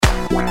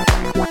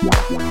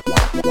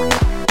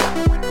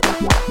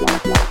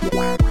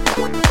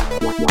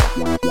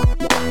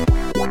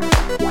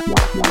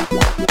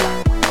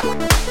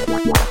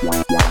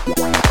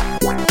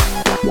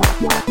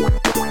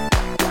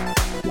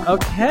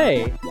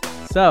Okay,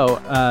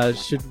 so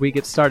should we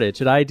get started?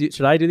 Should I do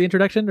the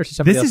introduction, or should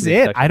somebody else This is do the it.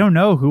 introduction? I don't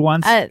know who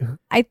wants.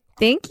 I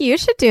think you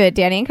should do it,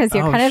 Danny, because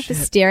you're kind of shit.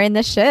 steering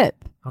the ship.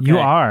 Okay. You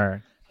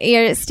are.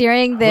 You're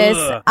steering this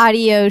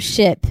audio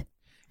ship.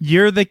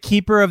 You're the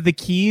keeper of the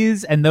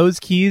keys, and those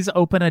keys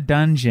open a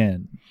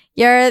dungeon.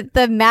 You're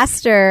the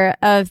master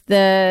of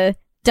the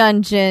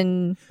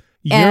dungeon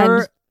You're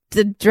and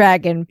the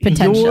dragon,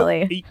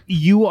 potentially.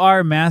 You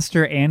are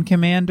master and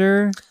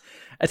commander.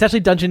 It's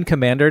actually Dungeon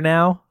Commander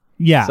now.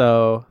 Yeah.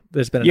 So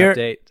there's been an You're-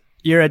 update.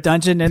 You're a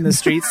dungeon in the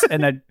streets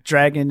and a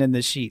dragon in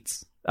the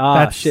sheets. Ah,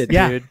 That's- shit,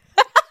 yeah. dude.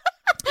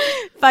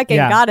 Fucking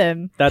Yeah. got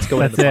him. That's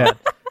going That's in the it.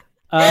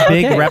 pod.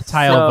 Big Okay,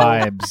 reptile so-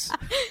 vibes.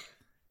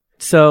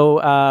 So,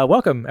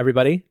 welcome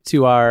everybody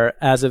to our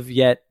as of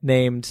yet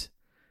named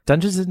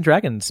Dungeons and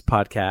Dragons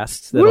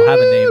podcast. That'll have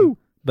a name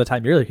by the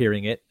time you're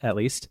hearing it, at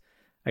least.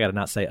 I gotta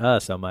not say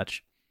so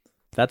much.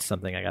 That's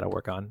something I gotta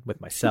work on with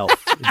myself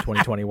in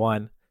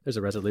 2021. There's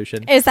a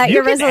resolution. Is that You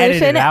your can edit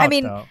resolution? it out, I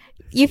mean, though.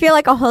 you feel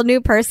like a whole new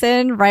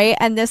person, right?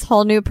 And this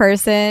whole new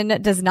person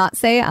does not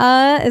say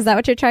Is that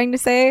what you're trying to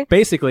say?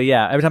 Basically,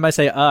 yeah. Every time I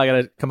say I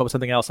gotta come up with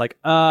something else like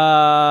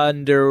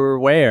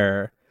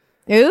underwear.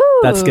 Ooh.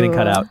 That's getting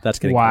cut out. That's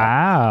getting cut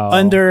out. Wow.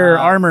 Under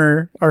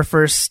Armour, our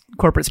first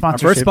corporate Our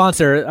sponsorship. first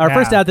sponsor, our Yeah.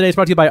 first ad today is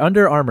brought to you by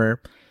Under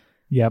Armour.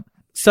 Yep.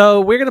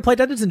 So we're going to play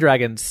Dungeons &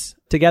 Dragons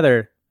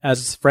together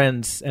as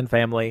friends and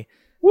family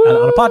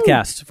on a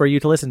podcast for you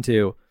to listen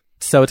to.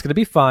 So it's going to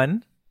be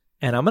fun,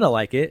 and I'm going to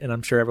like it, and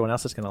I'm sure everyone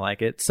else is going to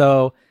like it.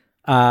 So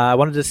I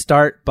wanted to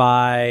start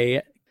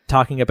by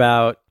talking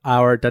about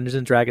our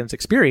Dungeons & Dragons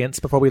experience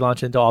before we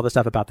launch into all the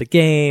stuff about the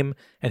game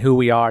and who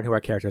we are and who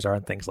our characters are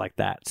and things like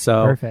that.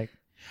 So Perfect.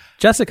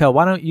 Jessica,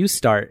 why don't you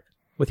start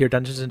with your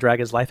Dungeons &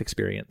 Dragons life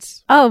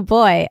experience? Oh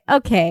boy.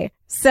 Okay.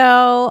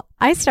 So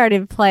I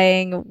started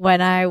playing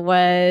when I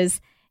was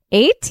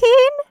 18,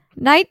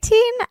 19.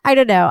 I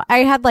don't know. I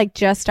had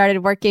just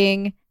started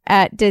working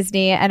at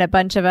Disney, and a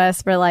bunch of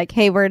us were like,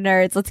 hey, we're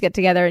nerds. Let's get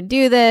together and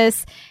do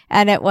this.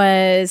 And it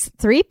was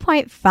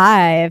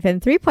 3.5,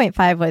 and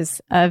 3.5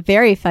 was a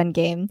very fun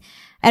game.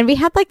 And we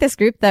had this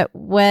group that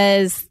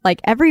was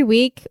every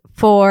week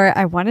for,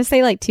 I want to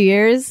say 2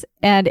 years.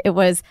 And it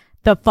was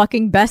the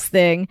fucking best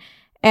thing.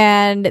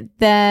 And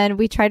then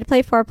we tried to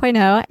play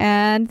 4.0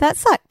 and that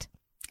sucked.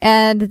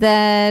 And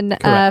then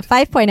Correct.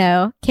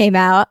 5.0 came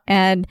out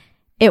and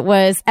it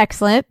was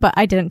excellent, but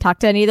I didn't talk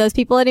to any of those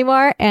people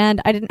anymore.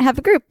 And I didn't have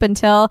a group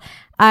until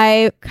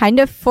I kind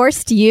of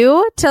forced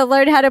you to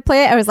learn how to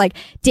play it. I was like,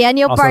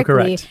 Daniel Also Barkley,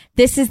 correct.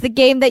 this is the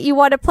game that you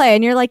want to play.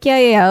 And you're like,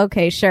 yeah,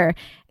 okay, sure.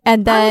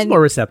 And I was then, more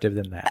receptive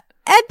than that.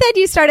 and then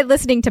you started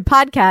listening to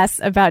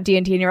podcasts about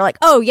D&D and you were like,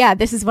 oh yeah,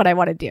 this is what I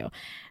want to do.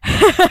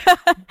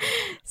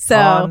 So,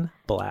 On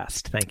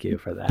blast. Thank you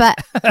for that.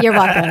 but you're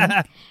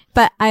welcome.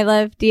 But I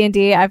love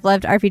D&D. I've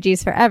loved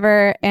RPGs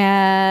forever,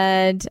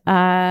 and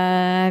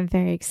I'm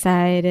very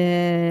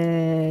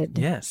excited.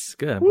 Yes,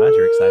 good. I'm glad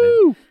you're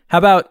excited. How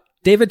about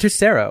David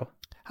Tercero?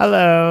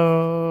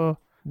 Hello.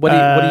 What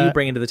do you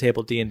bring into the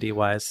table D&D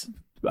wise?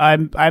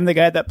 I'm the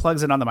guy that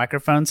plugs in on the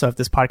microphone, so if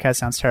this podcast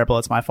sounds terrible,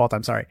 it's my fault.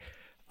 I'm sorry.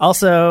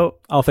 Also,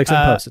 I'll fix it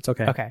in post. It's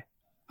okay. okay.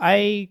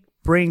 I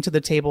bring to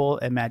the table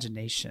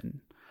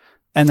imagination.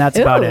 And that's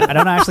about Ooh. it. I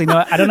don't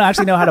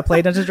actually know how to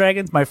play Dungeons and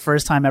Dragons. My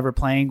first time ever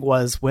playing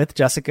was with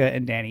Jessica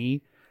and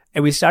Danny.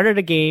 And we started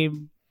a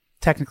game,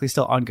 technically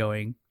still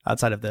ongoing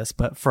outside of this,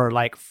 but for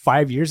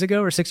 5 years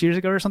ago or 6 years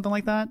ago or something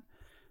like that.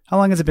 How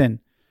long has it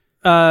been?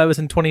 It was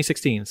in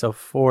 2016, so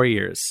 4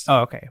 years.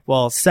 Oh, okay.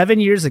 Well,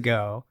 7 years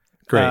ago,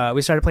 Great.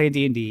 we started playing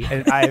D&D,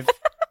 and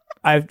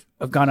I've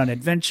gone on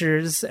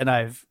adventures, and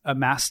I've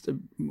amassed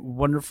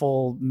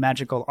wonderful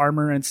magical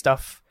armor and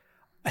stuff.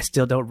 I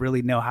still don't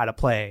really know how to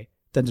play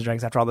Dungeons and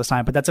Dragons after all this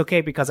time, but that's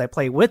okay because I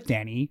play with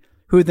Danny,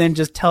 who then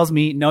just tells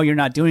me, "No, you're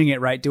not doing it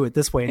right. Do it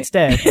this way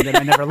instead," and then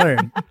I never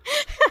learn.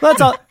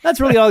 That's all.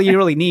 That's really all you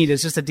really need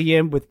is just a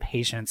DM with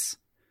patience.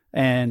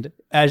 And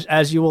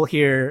as you will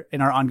hear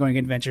in our ongoing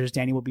adventures,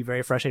 Danny will be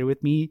very frustrated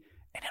with me,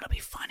 and it'll be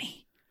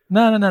funny.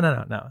 No.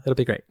 It'll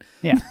be great.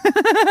 Yeah.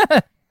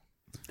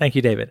 Thank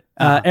you, David.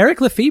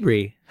 Eric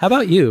Lefebvre, how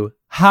about you?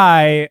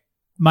 Hi,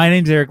 my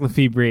name's Eric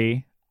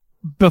Lefebvre.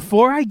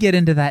 Before I get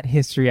into that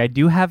history, I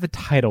do have a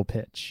title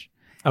pitch.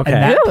 Okay.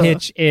 And that Ooh.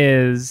 pitch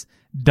is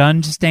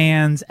Dunge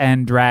Stands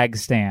and Drag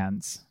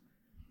Stands.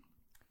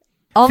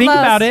 Almost, Think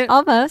about it.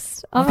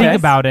 Almost. Think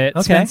about it.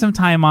 Okay. Spend some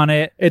time on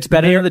it. It's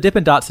better than the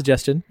Dippin' Dot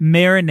suggestion.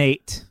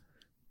 Marinate.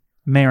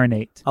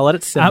 I'll let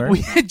it simmer.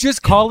 We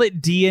just call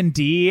it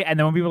D&D, and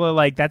then when people are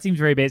like, that seems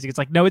very basic, it's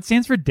like, no, it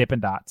stands for Dippin'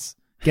 Dots.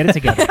 Get it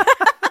together.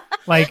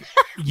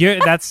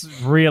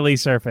 That's really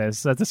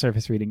surface. That's a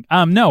surface reading.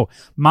 No,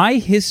 my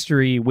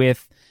history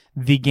with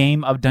the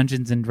game of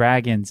Dungeons and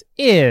Dragons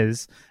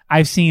is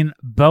I've seen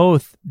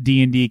both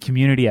D&D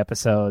community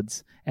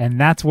episodes, and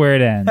that's where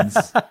it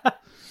ends.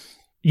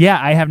 Yeah,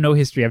 I have no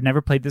history. I've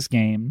never played this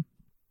game.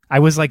 I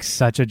was like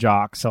such a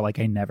jock, so like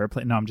I never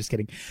played. No, I'm just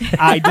kidding.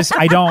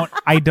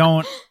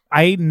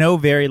 I know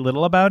very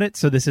little about it,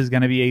 so this is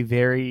going to be a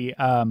very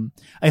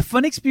a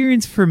fun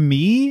experience for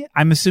me.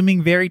 I'm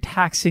assuming very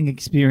taxing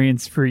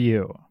experience for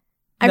you.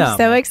 I'm No.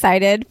 so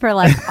excited for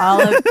like all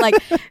of like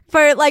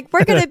for like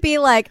we're gonna be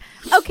like,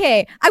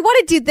 okay, I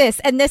want to do this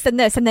and this and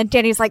this, and then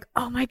Danny's like,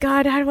 oh my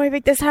god, how do I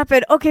make this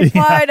happen? Okay,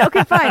 fine,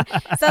 okay, fine.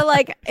 So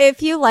like,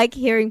 if you like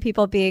hearing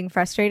people being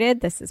frustrated,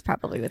 this is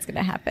probably what's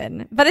gonna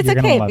happen. But it's You're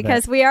gonna okay love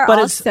because it. we are But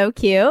all it's- so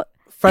cute.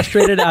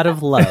 Frustrated out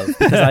of love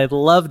because I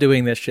love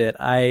doing this shit.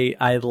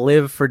 I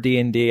live for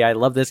D&D. I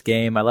love this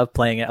game. I love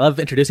playing it. I love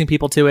introducing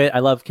people to it. I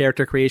love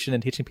character creation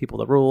and teaching people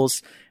the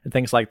rules and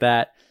things like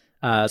that.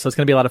 So it's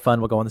going to be a lot of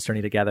fun. We'll go on this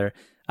journey together.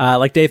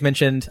 Like Dave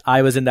mentioned,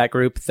 I was in that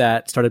group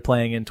that started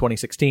playing in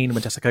 2016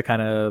 when Jessica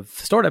kind of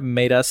sort of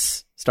made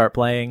us start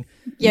playing.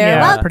 You're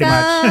Yeah, welcome. pretty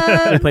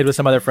much. We played with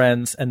some other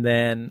friends, and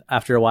then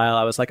after a while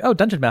I was like, oh,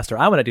 Dungeon Master,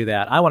 I want to do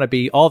that. I want to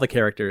be all the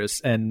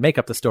characters and make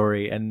up the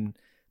story and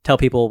tell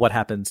people what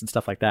happens and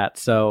stuff like that.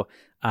 So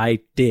I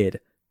did.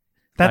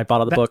 I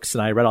bought all the books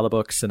and I read all the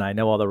books and I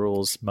know all the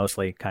rules,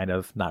 mostly, kind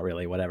of, not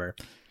really, whatever.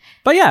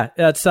 But yeah,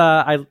 it's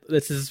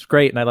this is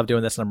great and I love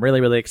doing this and I'm really,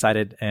 really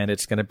excited and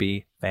it's going to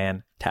be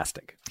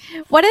fantastic.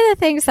 One of the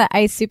things that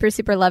I super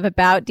love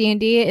about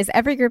D&D is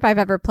every group I've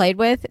ever played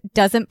with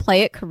doesn't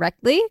play it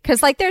correctly,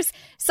 because like there's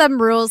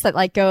some rules that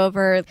like go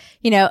over,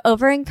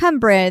 over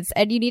encumbrance,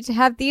 and you need to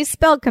have these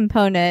spell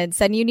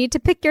components and you need to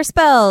pick your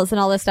spells and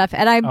all this stuff.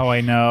 And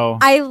I know.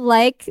 I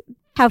like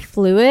how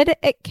fluid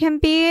it can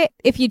be.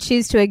 If you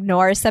choose to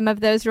ignore some of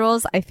those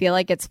rules, I feel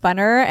like it's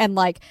funner. And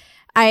like,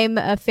 I'm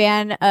a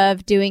fan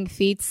of doing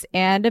feats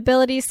and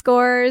ability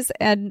scores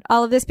and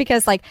all of this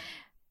because like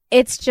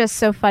it's just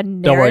so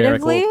fun narratively. Don't worry,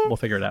 Eric, we'll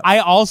figure it out. I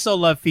also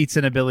love feats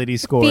and ability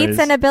scores. Feats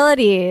and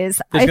abilities.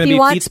 There's If going to you be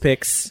want, feats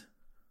picks.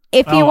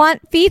 if you Oh,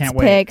 want feats can't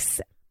wait. picks,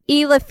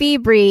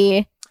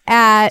 Elafibri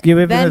at Give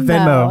it a Venmo.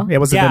 Venmo. It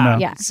was a Yeah. Venmo.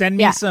 Yeah. Send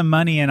me Yeah. some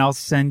money and I'll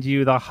send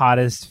you the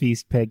hottest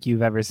feast pick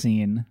you've ever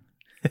seen.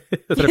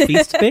 Is it a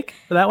feast pick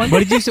for that one? What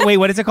did you say? Wait,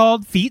 what is it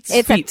called? Feats?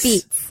 It's Feats. a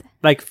feats.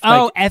 Like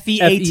Feats.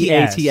 Feats.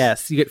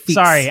 You get feats.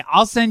 Sorry,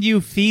 I'll send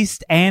you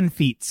feast and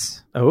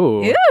feats.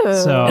 Oh. Ooh.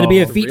 So It'll be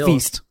a For feet real.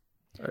 feast.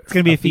 It's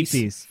gonna be a feat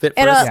feast. Fit for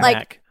It'll, a like,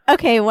 snack.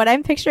 Okay, what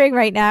I'm picturing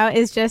right now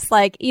is just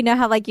like, you know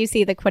how like you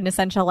see the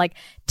quintessential like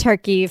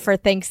turkey for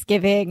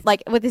Thanksgiving,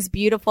 like with this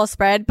beautiful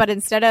spread, but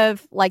instead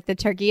of like the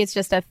turkey, it's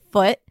just a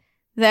foot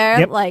there,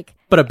 Yep. like,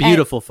 But a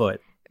beautiful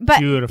foot. but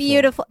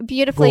Beautiful.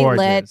 beautifully lit,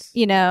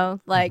 Gorgeous.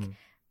 like Mhm.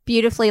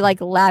 beautifully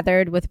like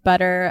lathered with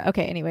butter.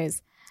 Okay,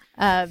 anyways,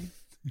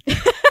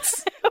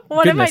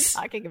 what Goodness. am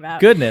I talking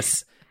about?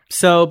 Goodness.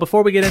 So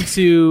before we get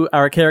into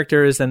our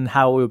characters and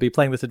how we'll be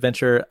playing this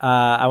adventure,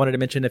 I wanted to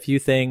mention a few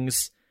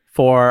things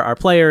for our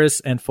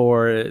players and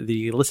for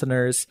the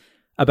listeners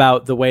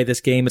about the way this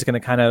game is going to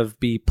kind of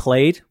be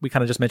played. We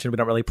kind of just mentioned we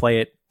don't really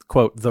play it,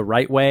 quote, the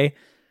right way.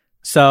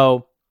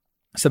 So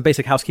some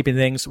basic housekeeping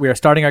things. We are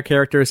starting our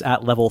characters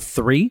at level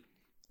 3,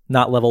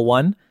 not level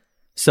 1.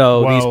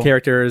 So Whoa. these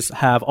characters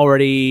have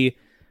already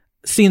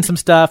seen some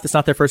stuff. It's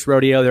not their first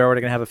rodeo. They're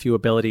already going to have a few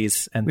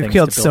abilities and We've things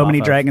killed to build so many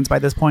off of. dragons by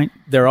this point.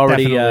 They're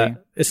already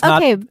Definitely. it's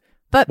not Okay,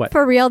 but What?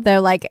 for real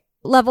though, like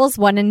levels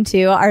 1 and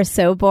 2 are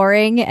so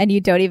boring and you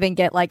don't even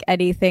get like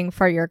anything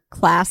for your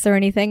class or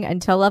anything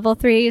until level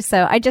 3.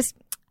 So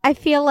I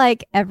feel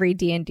like every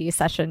D&D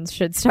session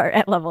should start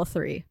at level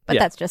 3, but Yeah.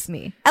 that's just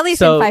me. At least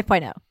So- in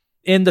 5.0.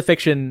 in the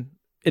fiction.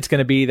 It's going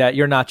to be that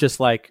you're not just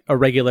like a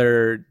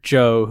regular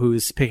Joe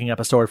who's picking up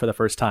a sword for the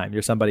first time.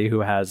 You're somebody who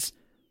has,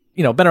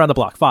 been around the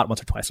block, fought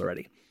once or twice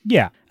already.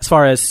 Yeah. As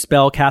far as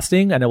spell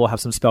casting, I know we'll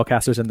have some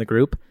spellcasters in the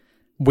group.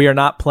 We are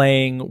not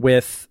playing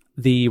with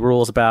the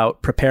rules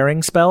about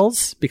preparing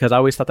spells because I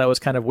always thought that was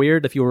kind of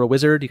weird. If you were a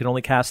wizard, you can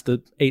only cast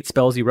the 8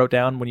 spells you wrote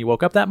down when you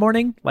woke up that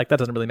morning. Like that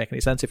doesn't really make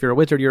any sense. If you're a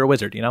wizard, you're a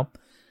wizard,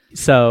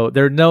 So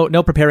there are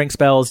no preparing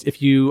spells.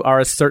 If you are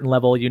a certain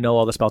level, you know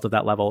all the spells at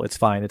that level. It's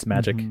fine. It's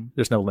magic.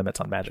 There's no limits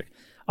on magic.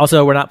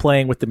 Also, we're not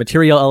playing with the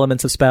material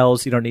elements of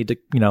spells. You don't need to,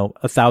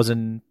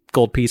 1,000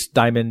 gold piece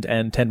diamond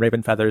and 10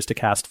 raven feathers to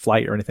cast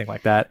flight or anything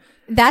like that.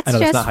 That's I know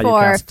that's just not how you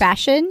for cast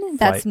fashion.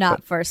 That's flight, not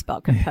but- for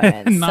spell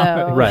components.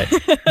 Not- so Right.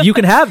 You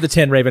can have the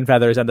 10 raven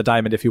feathers and the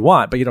diamond if you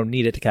want, but you don't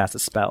need it to cast the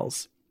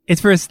spells.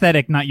 It's for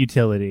aesthetic, not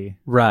utility.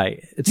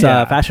 Right. It's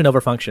Yeah. fashion over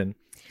function.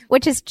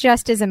 which is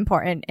just as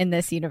important in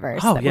this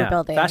universe that we're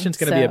building. Fashion's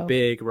going to be So- a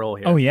big role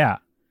here. Oh, yeah.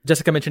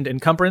 Jessica mentioned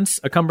encumbrance.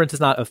 Encumbrance is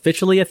not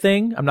officially a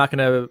thing. I'm not going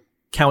to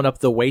count up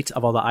the weight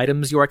of all the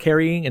items you are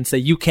carrying and say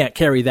you can't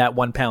carry that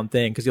 1 pound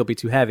thing because you'll be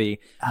too heavy.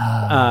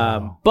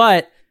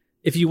 But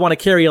if you want to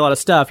carry a lot of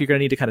stuff, you're going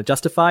to need to kind of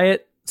justify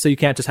it. So you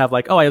can't just have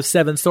like, oh, I have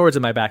 7 swords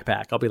in my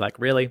backpack. I'll be like,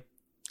 really?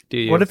 Do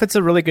you? What if it's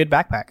a really good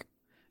backpack?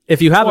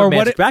 If you have Or a what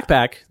magic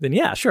backpack, then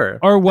yeah, sure.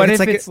 Or what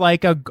Like, if it's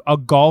like it's like a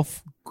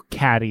golf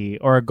caddy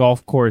or a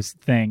golf course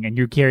thing and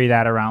you carry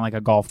that around like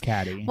a golf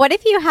caddy? What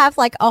if you have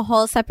like a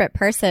whole separate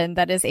person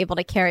that is able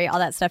to carry all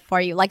that stuff for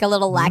you, like a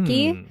little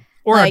lackey? Mm.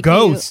 Or like a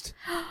ghost?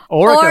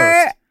 Or a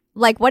ghost.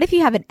 like, what if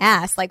you have an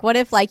ass? Like, what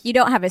if, like, you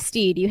don't have a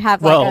steed? You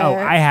have, like, Well,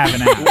 I have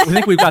an ass. I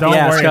think we've got Don't the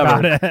ass worry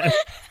covered. about it.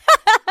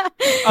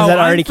 Is that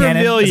already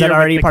canon? Is that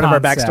already part of our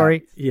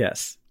backstory?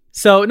 Yes.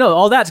 So no,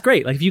 all that's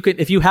great. Like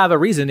if you have a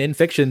reason in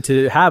fiction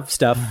to have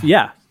stuff,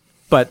 yeah.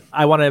 But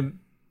I want to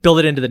build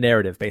it into the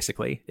narrative,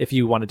 basically. If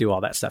you want to do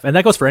all that stuff, and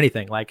that goes for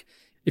anything. Like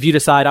if you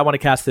decide I want to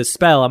cast this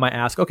spell, I might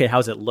ask, okay,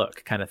 how's it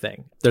look, kind of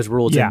thing. There's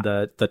rules in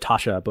the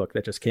Tasha book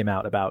that just came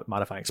out about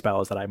modifying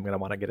spells that I'm going to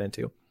want to get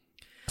into.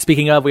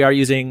 Speaking of, we are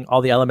using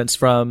all the elements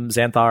from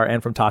Xanthar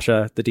and from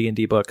Tasha, the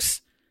D&D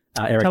books.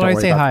 Eric, Tell don't her I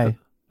worry say about hi.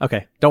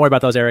 Okay, don't worry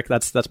about those, Eric.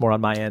 That's more on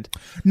my end.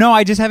 No,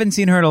 I just haven't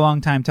seen her in a long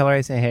time. Tell her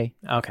I say hey.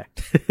 Okay.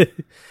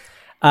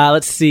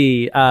 Let's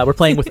see. We're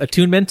playing with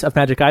attunement of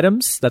magic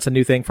items. That's a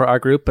new thing for our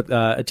group, but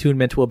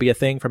attunement will be a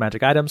thing for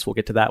magic items. We'll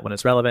get to that when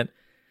it's relevant.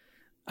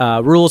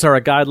 Rules are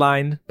a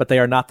guideline, but they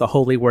are not the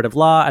holy word of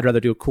law. I'd rather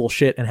do cool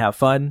shit and have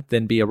fun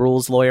than be a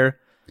rules lawyer.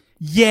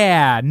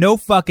 Yeah, no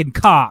fucking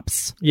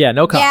cops. Yeah,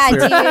 no cops.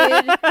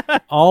 Yeah,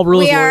 dude. All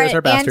rules We lawyers are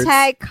are bastards.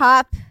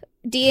 anti-cop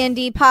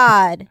D&D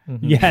pod.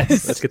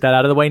 Yes. Let's get that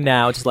out of the way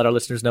now. Just let our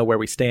listeners know where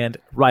we stand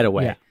right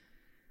away. Yeah.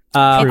 It's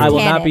I will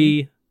not canon.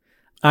 be.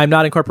 I'm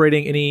not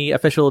incorporating any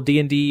official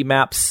D&D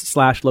maps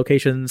 /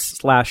 locations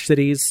 /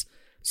 cities.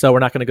 So we're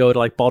not going to go to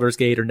like Baldur's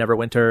Gate or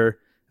Neverwinter.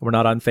 We're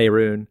not on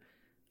Faerun.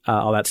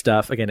 All that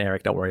stuff. Again,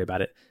 Eric, don't worry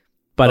about it.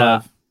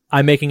 But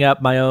I'm making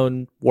up my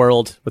own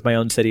world with my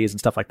own cities and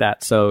stuff like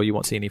that. So you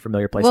won't see any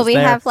familiar places. Will we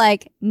there. have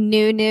like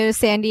new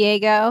San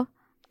Diego?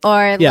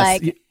 Or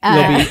Yes, like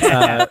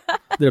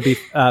there'll be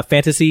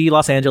fantasy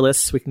Los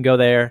Angeles. We can go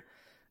there.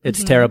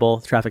 It's terrible.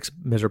 The traffic's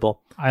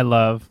miserable. I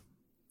love.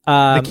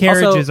 The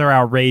carriages are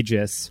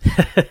outrageous.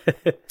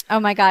 oh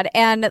my god,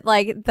 and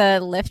like the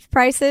lift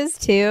prices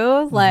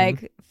too,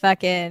 like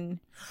fucking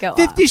go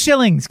 50 off.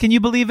 shillings. Can you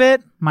believe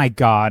it? My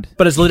God.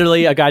 But it's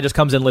literally a guy just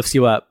comes in, lifts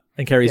you up,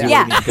 and carries you where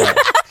you need to go.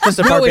 Just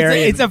a No,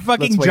 barbarian. it's a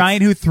fucking Let's wait.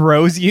 giant who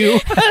throws you.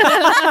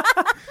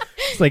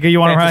 It's like, you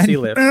want to Fantasy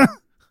run? lift.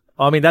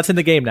 Well, I mean, that's in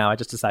the game now. I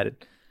just decided.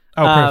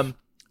 Oh, perfect.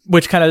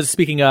 Which kind of,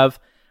 speaking of,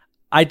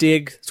 I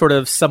dig sort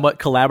of somewhat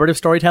collaborative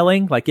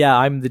storytelling. Like, yeah,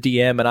 I'm the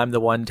DM and I'm the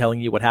one telling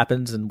you what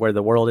happens and where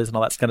the world is and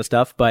all that kind of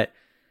stuff. But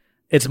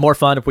it's more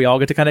fun if we all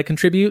get to kind of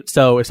contribute.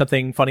 So if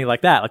something funny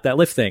like that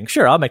lift thing,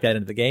 sure, I'll make that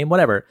into the game,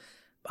 whatever.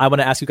 I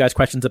want to ask you guys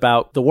questions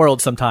about the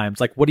world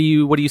sometimes. Like, what do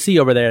you see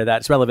over there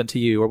that's relevant to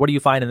you? Or what do you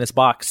find in this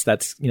box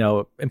that's,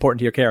 important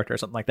to your character or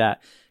something like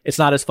that? It's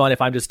not as fun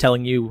if I'm just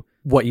telling you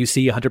what you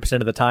see 100%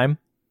 of the time.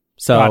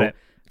 So Got it.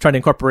 trying to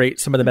incorporate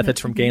some of the methods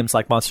from games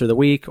like Monster of the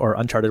Week or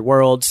Uncharted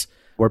Worlds,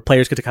 where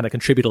players get to kind of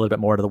contribute a little bit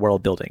more to the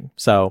world building.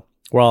 So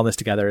we're all in this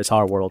together. It's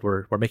our world.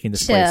 We're making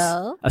this place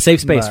Chill. a safe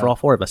space Wow. for all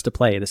four of us to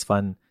play this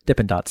fun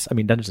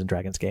Dungeons and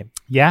Dragons game.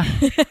 Yeah.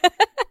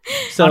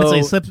 So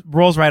Honestly,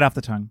 rolls right off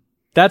the tongue.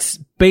 that's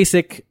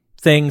basic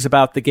things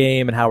about the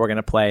game and how we're going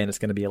to play, and it's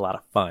going to be a lot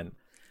of fun.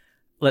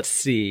 Let's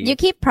see. You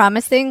keep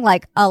promising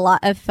like a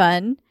lot of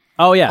fun.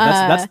 Oh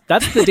yeah,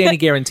 that's the Danny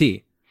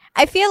guarantee.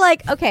 I feel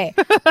like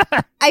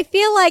I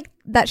feel like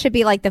that should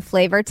be like the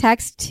flavor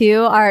text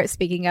to our,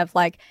 speaking of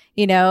like,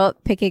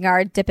 picking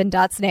our Dippin'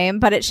 Dots name,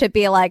 but it should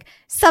be like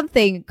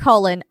something :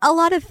 a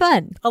lot of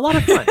fun. A lot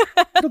of fun.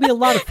 It'll be a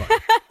lot of fun.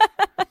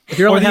 If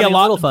you're only the having a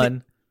lot- little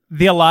fun,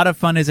 The a lot of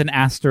fun is an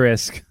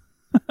asterisk.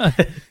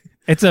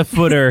 It's a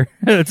footer.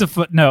 It's a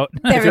footnote.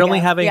 There if we you're only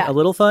go. having Yeah. a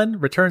little fun,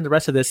 return the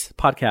rest of this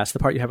podcast, the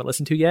part you haven't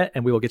listened to yet,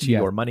 and we will get you Yeah.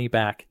 your money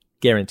back,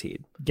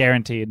 guaranteed.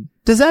 Guaranteed.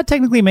 Does that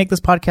technically make this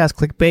podcast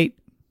clickbait?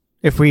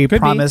 If we Could be.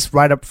 promise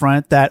right up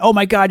front that, oh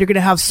my God, you're going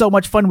to have so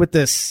much fun with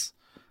this.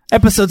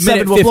 Episode 7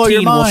 Minute will blow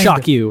your 15 will mind.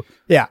 shock you.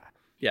 Yeah.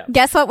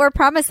 Guess what we're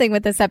promising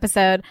with this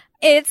episode?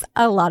 It's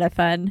a lot of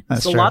fun.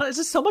 That's It's true. it's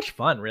just so much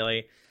fun,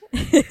 really.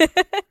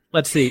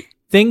 Let's see.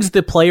 Things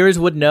the players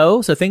would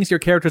know. So things your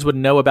characters would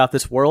know about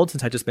this world,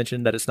 since I just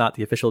mentioned that it's not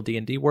the official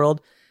D&D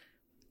world.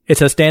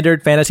 It's a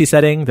standard fantasy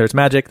setting. There's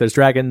magic, there's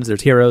dragons,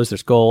 there's heroes,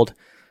 there's gold,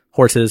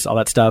 horses, all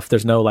that stuff.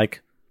 There's no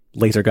like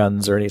laser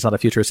guns or any, it's not a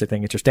futuristic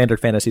thing. It's your standard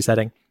fantasy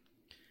setting.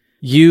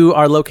 You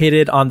are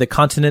located on the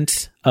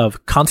continent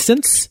of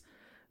Constance.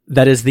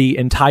 That is the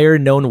entire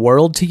known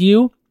world to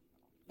you.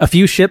 A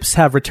few ships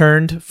have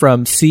returned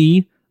from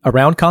sea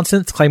around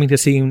Constance, claiming to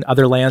see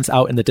other lands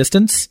out in the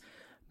distance,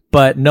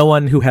 but no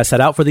one who has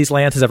set out for these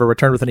lands has ever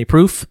returned with any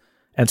proof,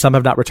 and some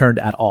have not returned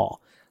at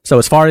all. So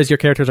as far as your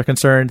characters are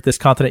concerned, this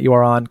continent you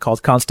are on,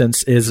 called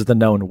Constance, is the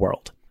known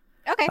world.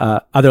 Okay.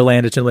 Other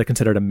land is generally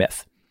considered a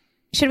myth.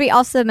 Should we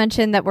also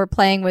mention that we're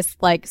playing with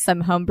like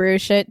some homebrew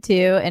shit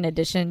too, in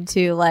addition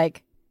to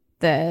like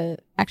the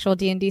actual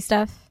D&D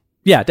stuff?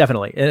 Yeah,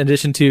 definitely. In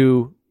addition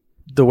to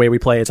the way we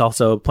play, it's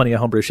also plenty of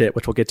homebrew shit,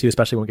 which we'll get to,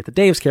 especially when we get to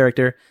Dave's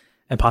character,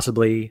 and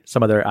possibly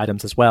some other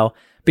items as well.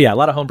 But yeah, a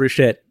lot of homebrew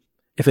shit.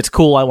 If it's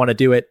cool, I want to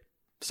do it.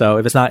 So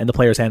if it's not in the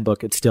player's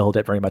handbook, it's still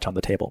very much on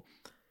the table.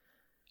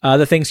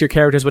 The things your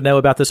characters would know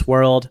about this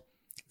world: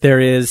 there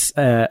is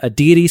a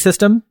deity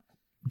system,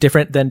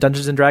 different than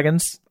Dungeons and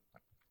Dragons.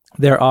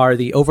 There are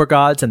the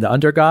overgods and the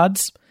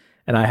undergods,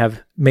 and I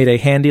have made a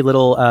handy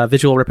little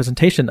visual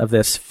representation of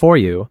this for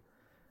you.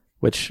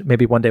 which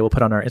maybe one day we'll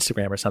put on our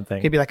Instagram or something.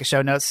 Could be like a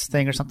show notes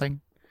thing or something.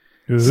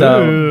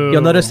 So Ooh.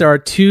 you'll notice there are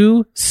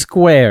 2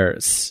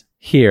 squares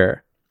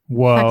here.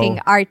 Whoa. Fucking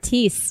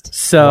artiste.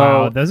 So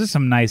Wow, those are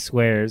some nice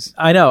squares.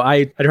 I know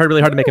I tried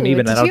really hard to make them Ooh,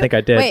 even. I did don't you- think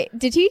I did. Wait,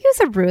 did you use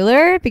a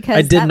ruler? Because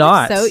I did that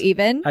not. looks so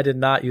even. I did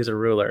not use a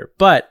ruler,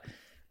 but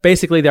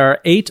basically there are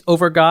 8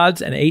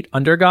 overgods and 8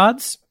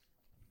 undergods.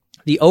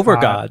 The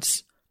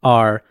overgods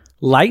are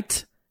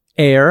light,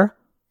 air,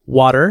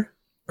 water,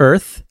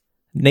 earth,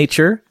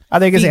 nature, I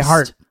think it's a feast,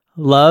 heart.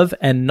 love,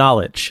 and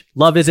knowledge.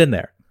 Love is in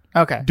there.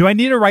 Okay. Do I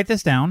need to write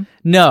this down?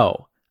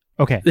 No,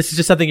 Okay. this is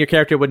just something your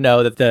character would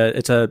know that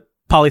it's a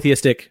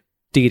polytheistic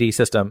deity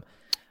system.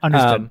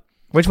 Understood.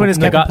 Which one is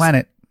the Captain gods-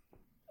 Planet?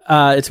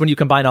 It's when you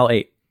combine all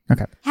 8.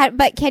 Okay.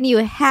 But can you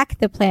hack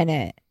the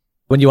planet?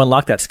 When you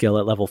unlock that skill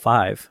at level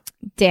 5.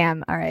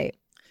 Damn. All right.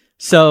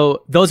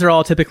 So those are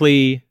all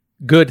typically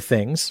good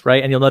things,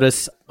 right? And you'll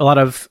notice a lot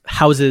of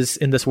houses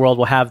in this world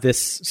will have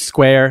this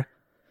square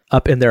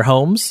up in their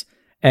homes,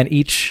 and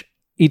each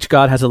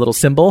god has a little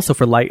symbol. So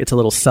for light, it's a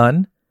little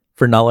sun.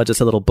 For knowledge, it's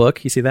a little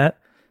book. You see that?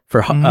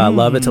 For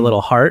love, it's a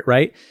little heart,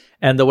 right?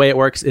 And the way it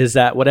works is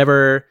that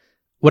whatever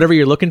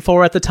you're looking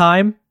for at the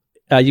time,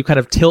 you kind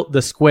of tilt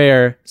the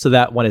square so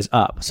that one is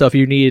up. So if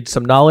you need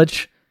some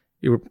knowledge,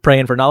 you're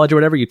praying for knowledge or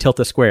whatever, you tilt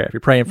the square. If you're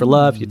praying for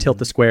love, you tilt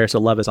the square so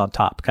love is on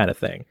top, kind of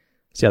thing.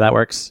 See how that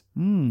works?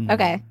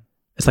 Okay.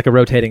 It's like a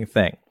rotating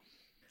thing.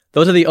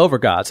 Those are the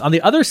overgods. On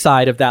the other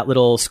side of that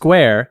little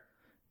square,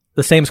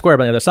 the same square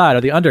but on the other side,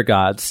 are the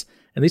undergods.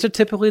 And these are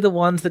typically the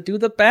ones that do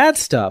the bad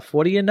stuff.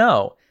 What do you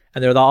know?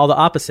 And they're all the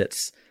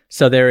opposites.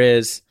 So there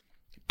is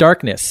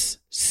darkness,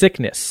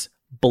 sickness,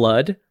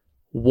 blood,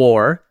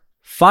 war,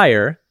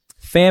 fire,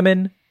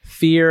 famine,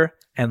 fear,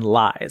 and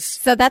lies.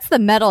 So that's the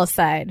metal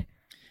side.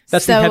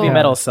 That's So- the heavy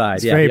metal side.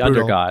 It's Yeah, very the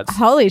brutal. undergods.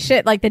 Holy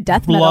shit! Like the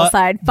death metal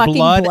side. Fucking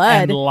blood.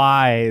 and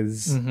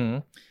lies. Mm-hmm.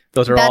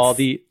 Those are That's- all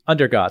the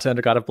undergods, the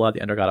undergod of blood,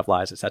 the undergod of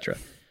lies, etc.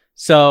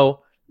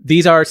 So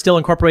these are still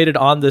incorporated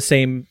on the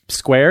same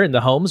square in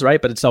the homes,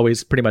 right? But it's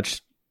always pretty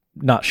much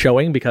not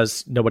showing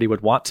because nobody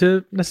would want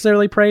to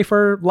necessarily pray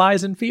for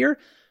lies and fear.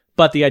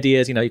 But the idea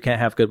is, you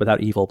can't have good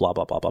without evil, blah,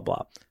 blah, blah, blah,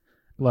 blah.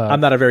 Love.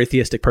 I'm not a very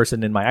theistic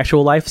person in my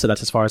actual life, so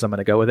that's as far as I'm going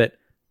to go with it.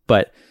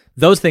 But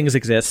those things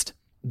exist.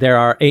 There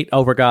are 8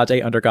 overgods,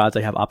 8 undergods.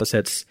 They have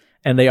opposites,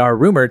 and they are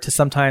rumored to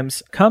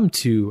sometimes come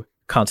to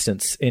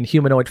Constance in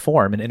humanoid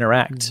form and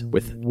interact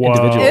with Whoa.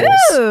 individuals.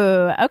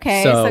 Ooh.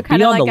 Okay. So So kind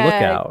be of on like the a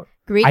lookout.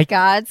 Greek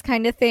gods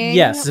kind of thing.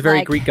 Yes, it's a very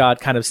Like- Greek god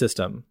kind of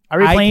system. Are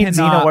we I playing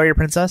cannot- Xena Warrior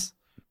Princess?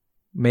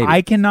 Maybe.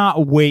 I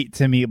cannot wait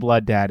to meet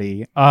Blood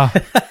Daddy. I'm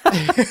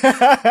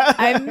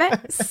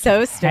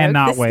so stoked.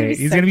 Cannot This is gonna wait. be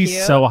He's so gonna be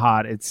cute. so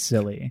hot. It's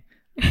silly.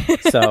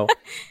 So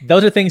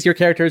those are things your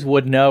characters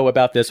would know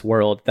about this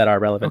world that are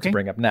relevant to Okay.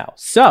 bring up now.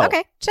 So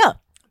Okay, chill.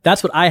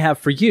 that's what I have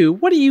for you.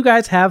 What do you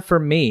guys have for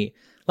me?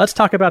 Let's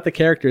talk about the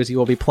characters you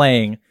will be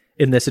playing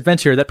in this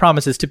adventure that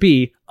promises to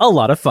be a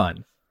lot of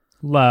fun.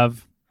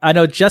 Love. I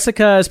know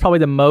Jessica is probably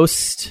the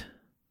most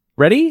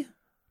ready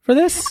for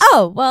this.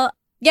 Oh, well,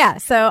 yeah.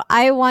 So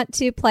I want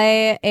to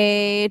play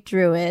a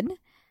druid,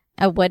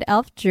 a wood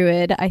elf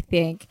druid, I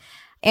think.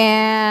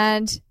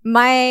 And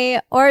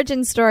my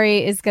origin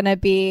story is going to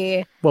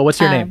be, Well,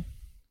 what's your name?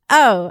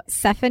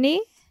 Sephany.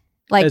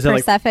 Like Is it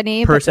like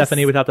Persephone. but Persephone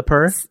this- without the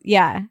per?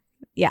 Yeah.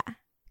 Yeah.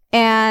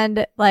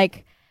 And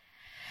like,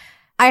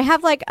 I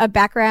have like a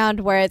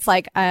background where it's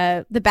like,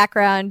 the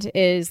background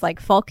is like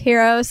folk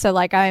hero. So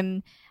like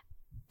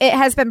it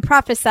has been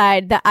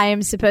prophesied that I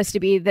am supposed to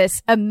be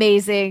this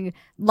amazing,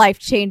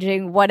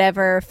 life-changing,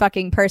 whatever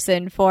fucking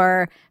person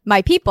for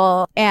my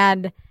people.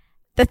 And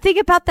the thing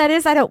about that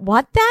is I don't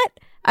want that.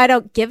 I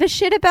don't give a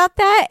shit about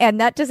that. And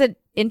that doesn't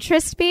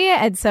interest me.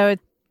 And so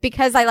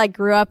because I like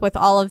grew up with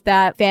all of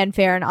that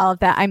fanfare and all of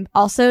that, I'm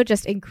also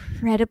just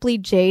incredibly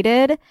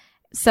jaded.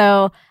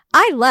 So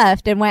I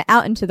left and went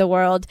out into the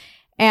world,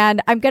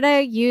 and I'm going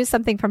to use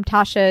something from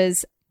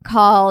Tasha's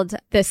called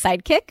the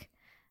sidekick.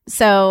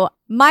 So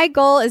my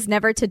goal is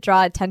never to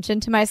draw attention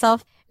to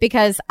myself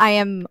because I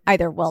am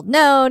either well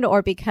known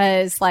or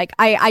because like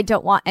I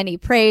don't want any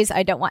praise.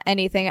 I don't want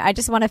anything. I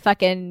just want to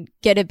fucking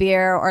get a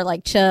beer or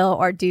like chill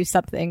or do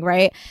something,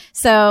 right?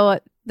 So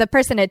the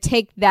person to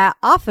take that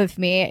off of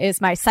me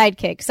is my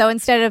sidekick. So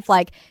instead of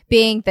like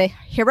being the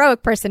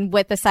heroic person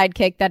with the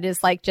sidekick that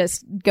is like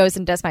just goes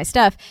and does my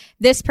stuff,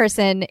 this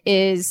person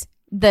is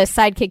the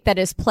sidekick that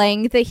is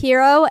playing the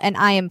hero and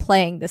I am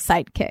playing the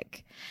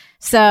sidekick.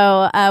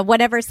 So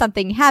whenever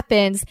something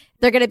happens,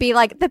 they're going to be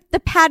like the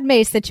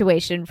Padme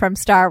situation from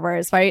Star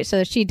Wars, right?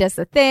 So she does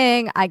the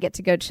thing. I get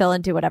to go chill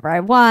and do whatever I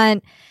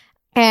want.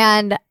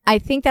 And I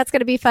think that's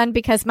going to be fun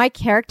because my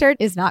character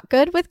is not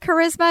good with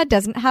charisma,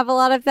 doesn't have a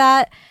lot of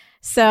that.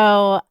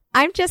 So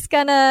I'm just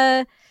going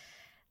to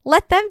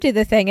let them do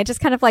the thing and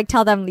just kind of like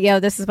tell them, yo,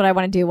 this is what I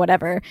want to do,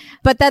 whatever.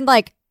 But then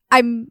like,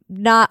 I'm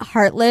not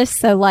heartless.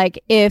 So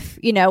like, if,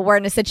 we're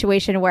in a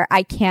situation where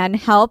I can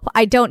help,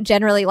 I don't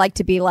generally like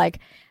to be like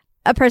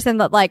a person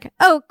that like,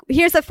 oh,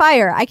 here's a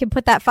fire. I can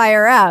put that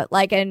fire out,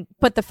 like, and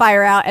put the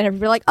fire out and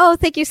be like, oh,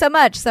 thank you so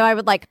much. So I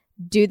would like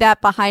do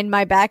that behind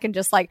my back and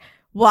just like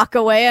walk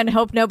away and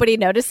hope nobody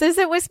notices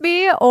it was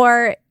me,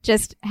 or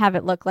just have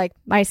it look like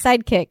my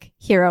sidekick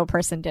hero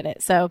person did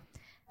it. So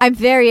I'm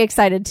very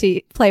excited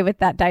to play with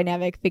that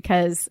dynamic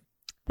because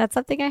that's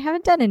something I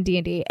haven't done in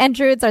D&D. And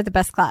druids are the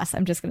best class.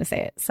 I'm just going to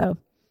say it. So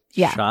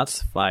yeah.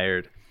 Shots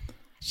fired.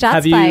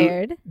 Shots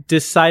fired. You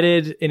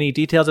decided any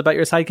details about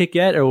your sidekick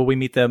yet, or will we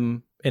meet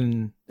them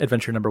in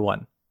adventure number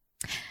 1?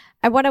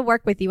 I want to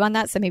work with you on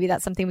that, so maybe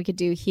that's something we could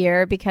do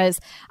here, because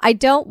I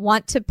don't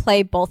want to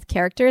play both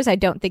characters. I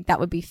don't think that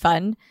would be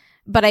fun.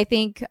 But I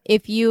think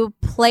if you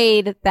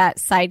played that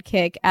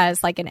sidekick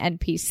as like an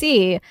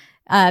NPC,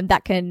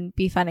 that can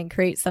be fun and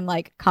create some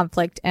like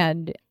conflict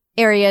and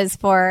areas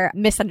for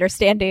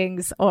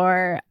misunderstandings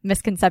or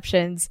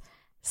misconceptions.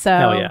 So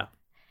Hell yeah.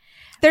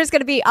 There's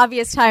going to be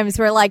obvious times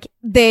where like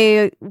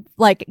they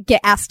like get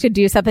asked to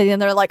do something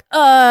and they're like,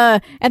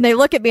 and they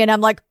look at me and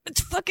I'm like,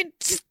 fucking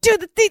just do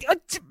the thing.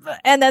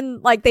 And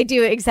then like they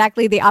do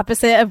exactly the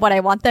opposite of what I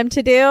want them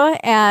to do.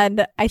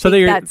 And I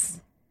think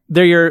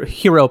they're your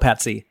hero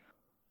Patsy.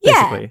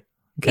 Basically.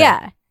 Yeah. Okay.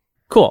 Yeah.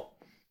 Cool.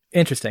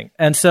 Interesting.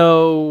 And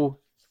so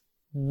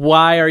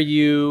why are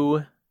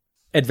you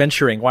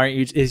adventuring? Why aren't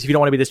you, if you don't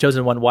want to be this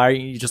chosen one, why aren't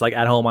you just like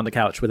at home on the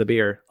couch with a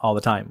beer all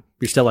the time?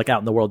 You're still like out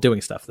in the world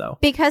doing stuff though.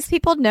 Because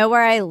people know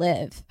where I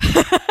live.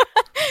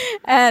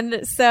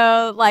 And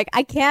so like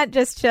I can't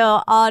just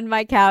chill on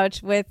my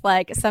couch with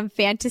like some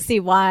fantasy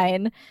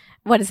wine.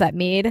 What does that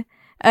mean?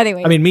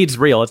 Anyway. I mean, mead's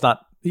real. It's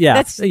not. Yeah.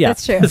 That's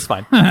true. It's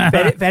fine.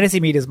 Fantasy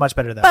mead is much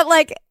better though. But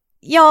like,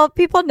 y'all,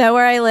 people know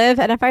where I live,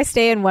 and if I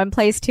stay in one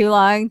place too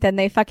long, then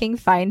they fucking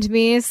find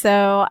me.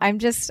 So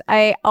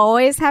I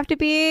always have to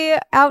be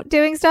out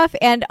doing stuff.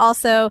 And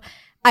also,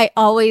 I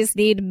always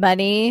need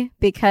money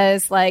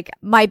because like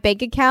my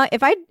bank account,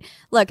 if I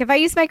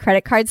use my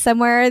credit card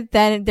somewhere,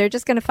 then they're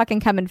just going to fucking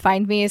come and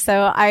find me.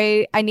 So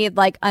I need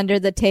like under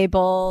the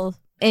table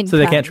income. So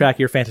they can't track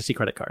your fantasy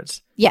credit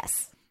cards.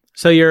 Yes.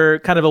 So you're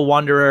kind of a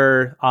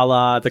wanderer a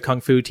la the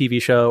Kung Fu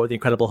TV show or the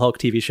Incredible Hulk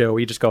TV show where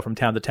you just go from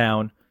town to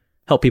town,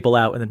 help people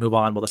out, and then move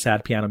on while the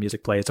sad piano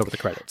music plays over the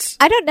credits.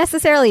 I don't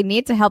necessarily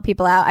need to help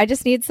people out. I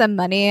just need some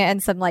money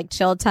and some like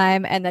chill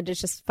time, and then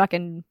just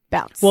fucking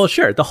bounce. Well,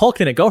 sure. The Hulk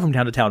didn't go from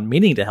town to town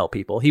meaning to help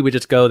people. He would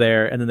just go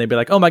there, and then they'd be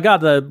like, "Oh my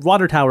god, the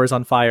water tower is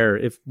on fire!"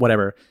 If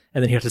whatever,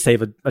 and then he had to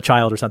save a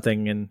child or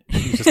something, and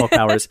use his Hulk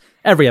powers.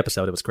 Every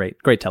episode, it was great.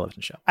 Great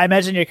television show. I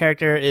imagine your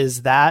character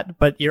is that,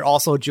 but you're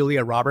also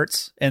Julia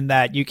Roberts in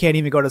that you can't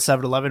even go to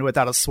 7-Eleven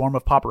without a swarm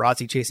of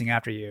paparazzi chasing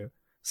after you.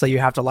 So you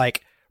have to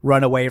like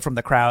run away from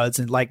the crowds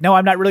and like, no,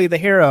 I'm not really the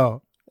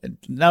hero.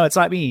 No, it's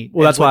not me.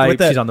 Well, that's why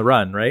she's on the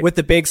run, right? With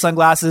the big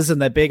sunglasses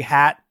and the big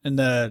hat and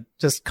the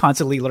just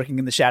constantly lurking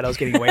in the shadows,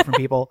 getting away from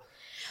people.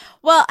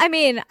 Well, I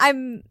mean,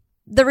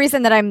 the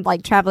reason that I'm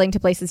like traveling to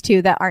places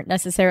too that aren't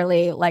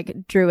necessarily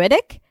like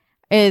druidic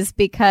is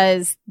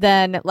because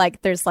then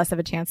like there's less of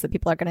a chance that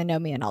people are going to know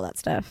me and all that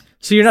stuff.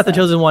 So you're not the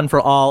chosen one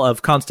for all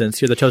of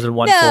Constance. You're the chosen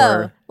one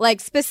for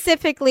like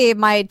specifically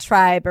my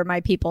tribe or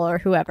my people or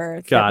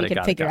whoever that we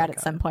can figure out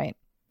at some point.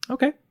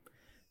 Okay,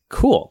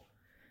 cool.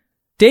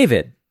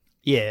 David.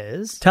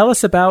 Yes. Tell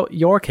us about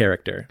your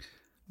character.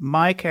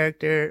 My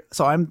character.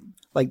 So I'm,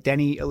 like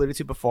Denny alluded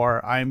to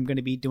before, I'm going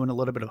to be doing a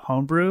little bit of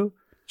homebrew.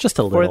 Just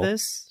a little. For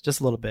this.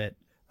 Just a little bit.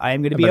 I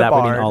am going to be a bard. That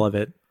would mean all of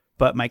it.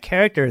 But my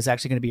character is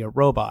actually going to be a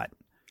robot.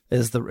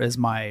 Is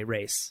my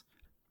race.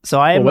 So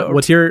I am.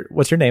 What's your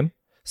name?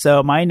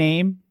 So my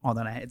name. Hold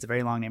on. It's a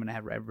very long name, and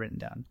I've written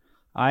down.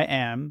 I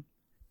am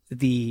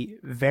the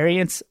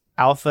Variance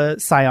Alpha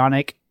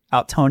Psionic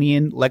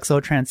Altonian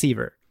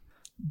Lexotransceiver.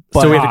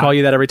 So we have to call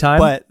you that every time?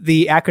 But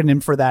the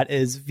acronym for that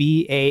is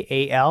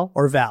VAAL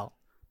or Val.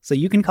 So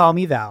you can call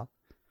me Val.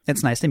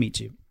 It's nice to meet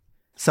you.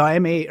 So I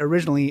am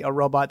originally a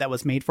robot that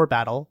was made for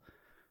battle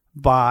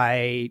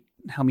by,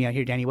 help me out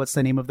here, Danny, what's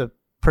the name of the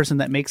person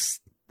that makes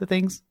the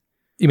things?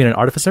 You mean an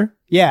artificer?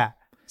 Yeah.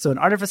 So an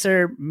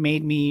artificer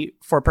made me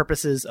for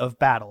purposes of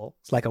battle.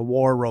 It's like a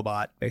war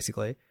robot,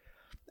 basically.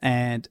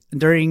 And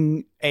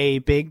during a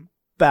big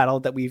battle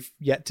that we've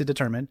yet to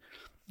determine,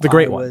 the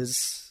great one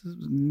was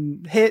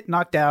hit,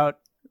 knocked out,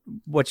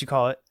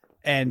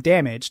 and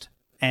damaged.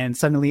 And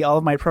suddenly all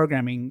of my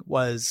programming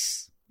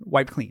was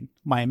wiped clean.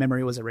 My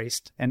memory was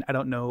erased, and I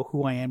don't know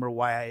who I am or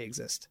why I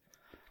exist.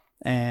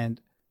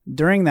 And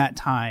during that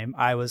time,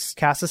 I was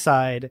cast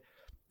aside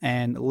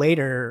and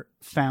later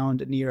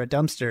found near a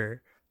dumpster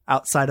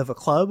outside of a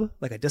club,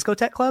 like a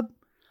discotheque club.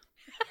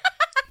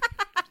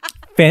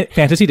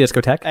 Fantasy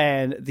discotheque.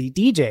 And the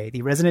DJ,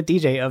 the resident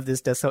DJ of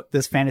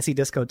this fantasy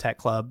discotheque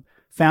club,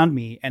 found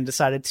me and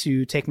decided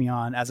to take me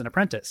on as an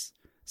apprentice.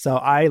 So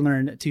I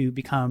learned to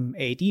become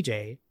a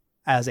DJ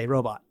as a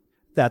robot.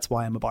 That's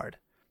why I'm a bard.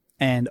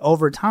 And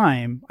over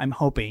time, I'm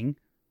hoping,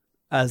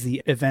 as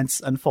the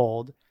events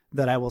unfold,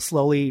 that I will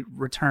slowly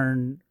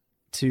return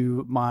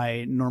to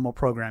my normal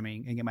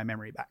programming and get my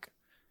memory back.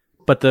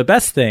 But the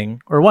best thing,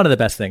 or one of the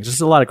best things,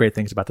 there's a lot of great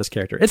things about this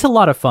character. It's a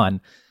lot of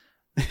fun.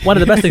 One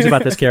of the best things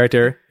about this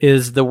character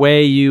is the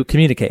way you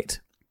communicate.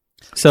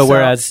 So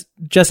whereas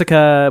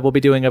Jessica will be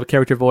doing a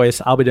character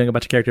voice, I'll be doing a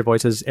bunch of character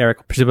voices.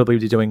 Eric presumably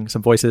will be doing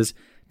some voices.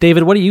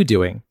 David, what are you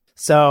doing?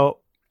 So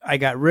I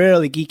got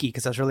really geeky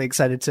because I was really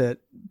excited to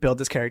build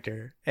this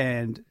character.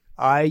 And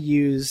I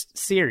used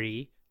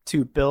Siri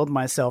to build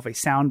myself a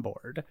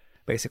soundboard,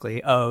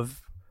 basically,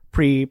 of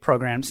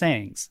pre-programmed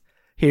sayings.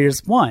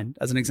 Here's one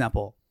as an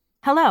example.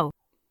 Hello.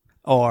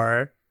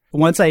 Or,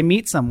 once I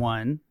meet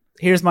someone,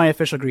 here's my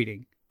official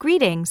greeting.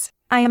 Greetings.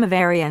 I am a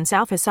Variance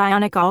Alpha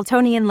Psionic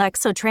Altonian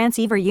Lexo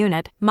Transceiver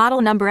Unit,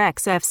 model number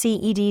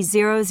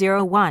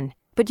XFCED001.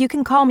 But you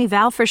can call me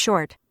Val for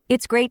short.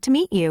 It's great to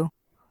meet you.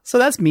 So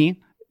that's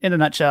me, in a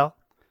nutshell.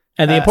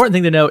 And the important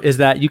thing to note is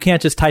that you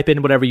can't just type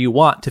in whatever you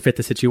want to fit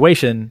the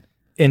situation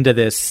into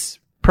this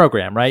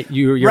program, right?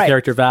 Your Right.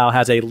 character Val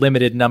has a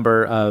limited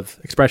number of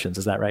expressions.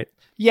 Is that right?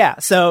 Yeah,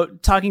 so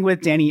talking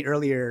with Danny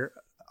earlier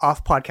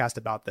off podcast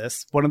about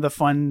this, one of the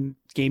fun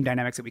game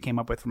dynamics that we came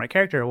up with for my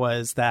character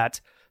was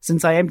that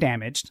since I am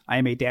damaged, I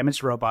am a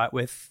damaged robot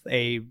with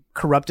a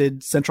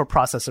corrupted central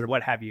processor,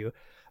 what have you,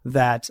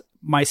 that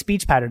my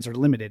speech patterns are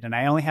limited and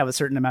I only have a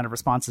certain amount of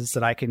responses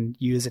that I can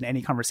use in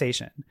any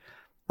conversation.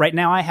 Right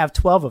now I have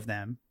 12 of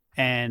them,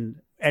 and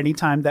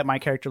anytime that my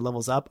character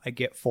levels up, I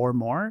get 4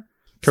 more.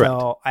 Correct.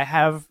 So I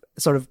have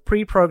sort of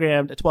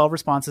pre-programmed 12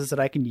 responses that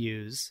I can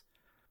use,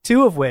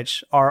 2 of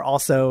which are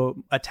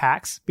also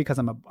attacks because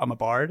I'm a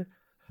bard.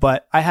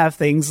 But I have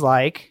things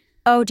like,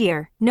 Oh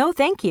dear. No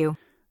thank you.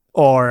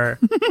 or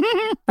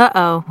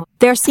Uh-oh.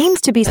 There seems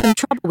to be some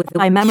trouble with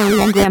my memory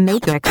engram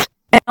matrix.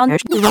 And I'll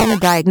run a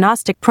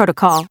diagnostic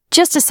protocol.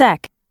 Just a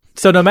sec.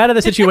 So no matter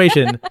the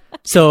situation,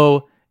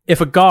 so if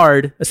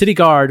a city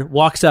guard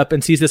walks up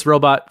and sees this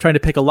robot trying to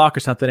pick a lock or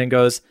something and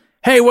goes,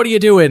 "Hey, what are you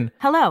doing?"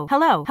 Hello.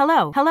 Hello.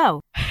 Hello.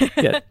 Hello.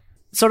 Yeah.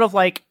 sort of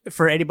like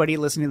for anybody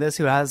listening to this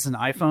who has an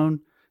iPhone,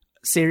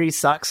 Siri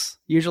sucks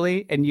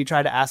usually, and you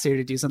try to ask Siri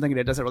to do something and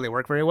it doesn't really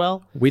work very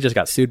well. We just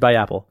got sued by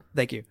Apple.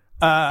 Thank you.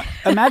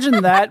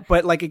 Imagine that,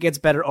 but like it gets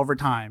better over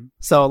time.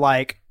 So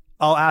like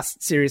I'll ask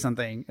Siri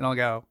something and I'll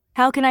go,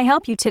 How can I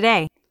help you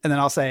today? and then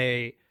I'll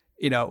say,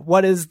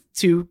 what is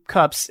 2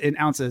 cups in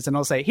ounces? And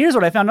I'll say, here's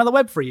what I found on the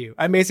web for you.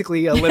 I'm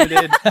basically a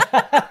limited,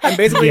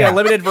 a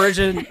limited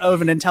version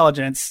of an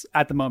intelligence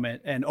at the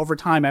moment. And over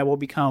time, I will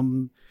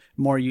become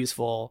more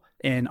useful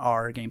in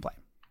our gameplay.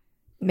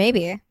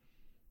 Maybe.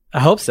 I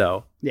hope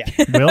so, Yeah.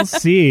 We'll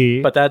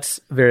see. but that's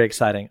very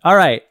exciting. All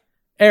right,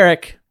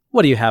 Eric,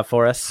 what do you have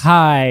for us?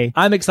 Hi.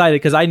 I'm excited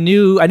because I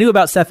knew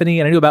about Stephanie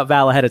and I knew about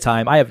Val ahead of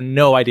time. I have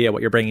no idea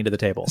what you're bringing to the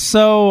table.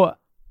 So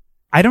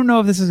I don't know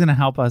if this is going to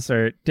help us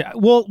or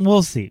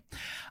we'll see.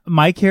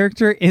 My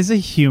character is a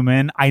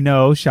human. I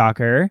know,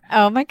 shocker.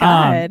 Oh my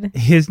God.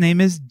 His name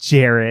is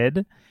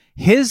Jared.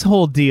 His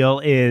whole deal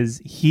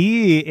is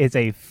he is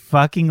a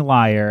fucking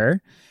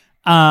liar.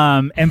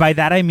 And by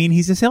that I mean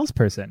he's a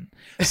salesperson.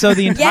 So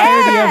the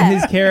entirety of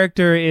his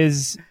character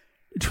is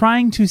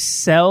trying to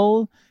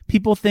sell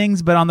people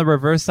things, but on the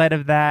reverse side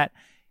of that,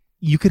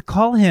 you could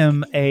call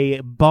him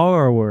a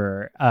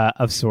borrower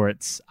of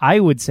sorts. I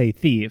would say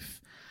thief.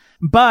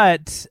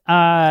 But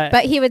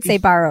he would say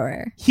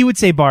borrower. he would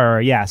say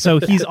borrower, yeah. So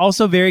he's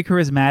also very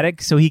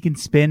charismatic, so he can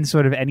spin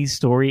sort of any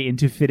story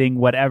into fitting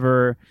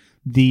whatever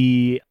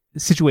the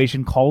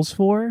situation calls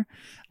for,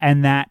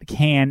 and that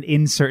can,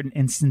 in certain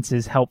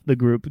instances, help the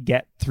group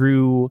get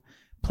through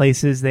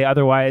places they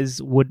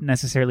otherwise wouldn't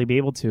necessarily be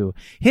able to.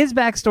 His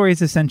backstory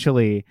is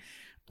essentially,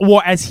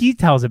 well, as he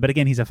tells it, but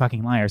again, he's a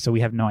fucking liar, so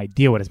we have no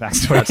idea what his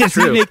backstory is.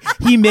 true.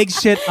 He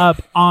makes shit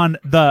up on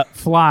the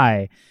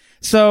fly.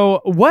 So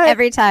what?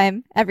 Every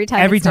time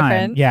it's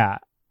different. Yeah.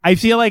 I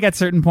feel like at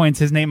certain points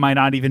his name might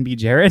not even be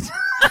Jared.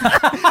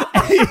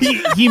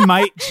 he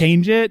might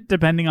change it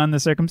depending on the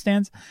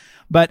circumstance.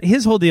 But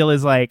his whole deal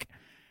is like,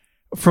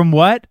 from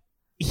what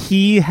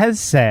he has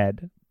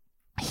said,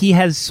 he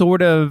has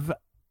sort of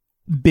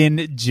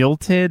been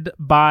jilted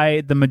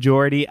by the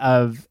majority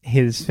of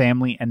his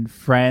family and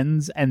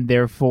friends, and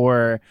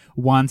therefore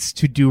wants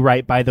to do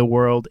right by the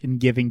world in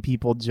giving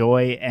people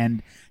joy.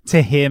 And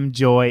to him,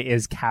 joy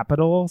is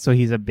capital. So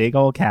he's a big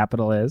old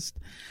capitalist.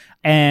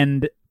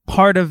 And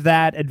part of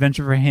that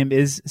adventure for him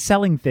is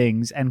selling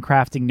things and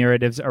crafting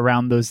narratives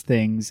around those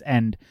things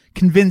and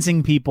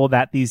convincing people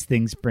that these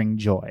things bring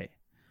joy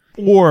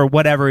or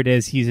whatever it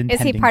is he's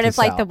intending Is he part to of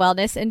like sell. the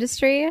wellness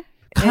industry?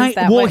 Kind, Is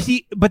that well, what-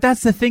 but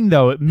that's the thing,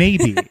 though.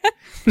 Maybe.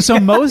 So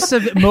most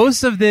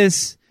of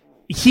this,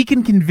 he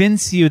can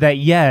convince you that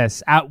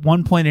yes, at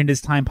one point in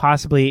his time,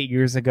 possibly 8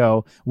 years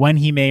ago, when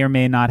he may or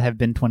may not have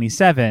been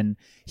 27,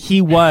 he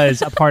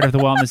was a part of the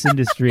wellness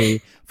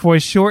industry for a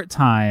short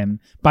time.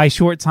 By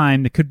short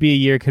time, it could be a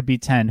year, it could be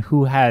 10.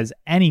 Who has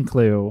any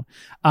clue?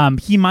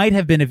 He might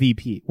have been a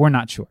VP. We're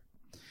not sure.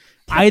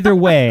 Either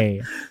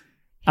way,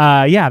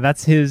 yeah,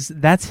 that's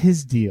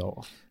his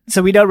deal.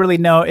 So we don't really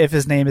know if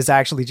his name is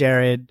actually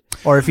Jared,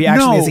 or if he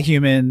actually No. is a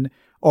human,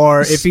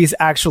 or if he's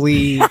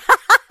actually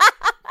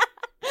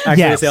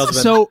Actually, a Yes.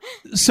 salesman.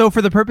 So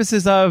for the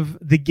purposes of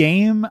the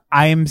game,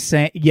 I am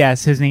saying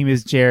yes, his name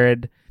is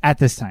Jared at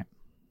this time.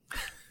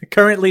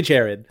 Currently,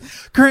 Jared.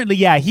 Currently,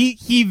 yeah,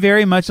 he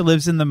very much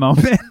lives in the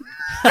moment.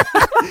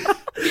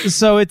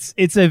 So it's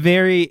a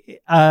very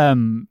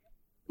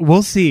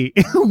we'll see.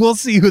 We'll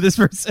see who this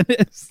person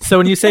is. So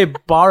when you say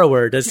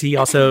borrower, does he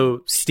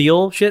also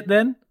steal shit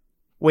then?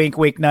 Wink,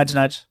 wink, nudge,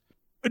 nudge.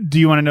 Do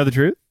you want to know the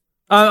truth?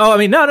 I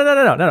mean, no.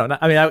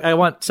 I mean, I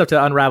want stuff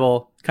to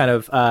unravel kind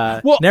of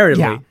narratively.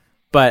 Yeah.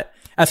 But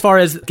as far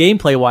as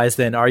gameplay wise,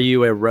 then, are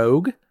you a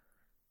rogue?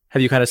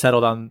 Have you kind of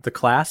settled on the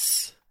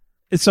class?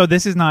 So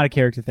this is not a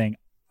character thing.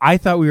 I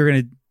thought we were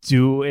going to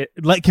do it.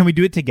 Like, can we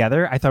do it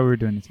together? I thought we were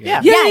doing it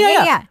together.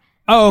 Yeah.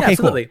 Oh, okay, Yeah,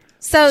 absolutely. cool.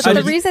 So the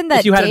If you- reason that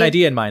if you had an Dave-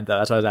 idea in mind, though,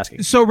 that's what I was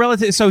asking.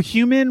 So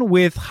human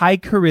with high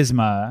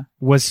charisma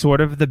was sort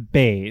of the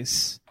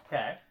base.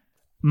 Okay.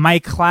 My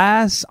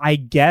class, I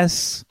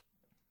guess.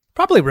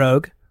 Probably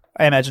rogue,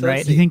 I imagine,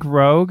 right? Do you think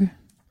rogue?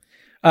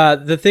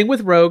 The thing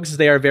with rogues is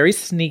they are very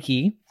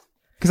sneaky.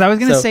 Because I was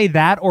going to So- say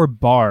that or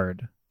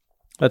bard.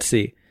 Let's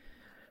see.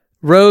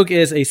 Rogue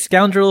is a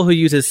scoundrel who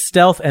uses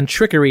stealth and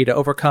trickery to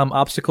overcome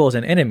obstacles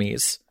and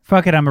enemies,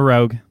 Fuck it, I'm a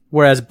rogue.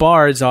 whereas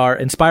bards are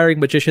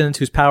inspiring magicians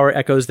whose power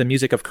echoes the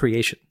music of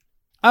creation.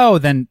 Oh,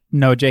 then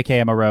no,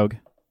 JK, I'm a rogue.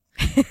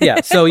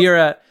 Yeah, so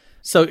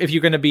so if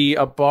you're going to be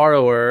a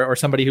borrower or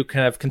somebody who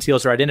kind of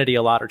conceals their identity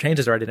a lot or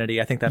changes their identity,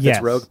 I think that fits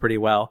Yes. rogue pretty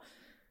well.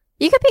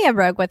 You could be a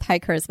rogue with high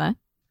charisma.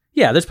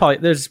 Yeah,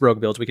 there's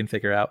rogue builds we can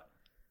figure out.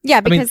 Yeah,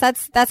 mean-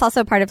 because that's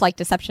also part of like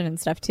deception and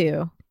stuff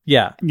too.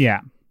 Yeah, Yeah.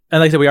 and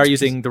like I said, we are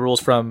using the rules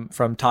from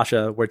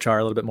Tasha, which are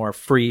a little bit more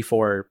free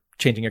for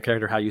changing your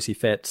character how you see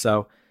fit.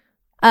 So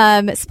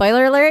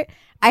Spoiler alert,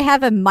 I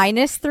have a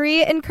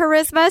 -3 in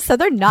charisma, so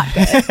they're not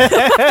good.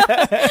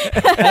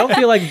 I don't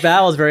feel like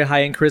Val is very high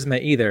in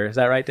charisma either. Is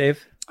that right,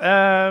 Dave?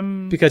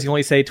 Because you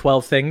only say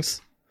 12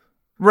 things.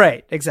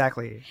 Right,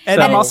 exactly. And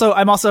So-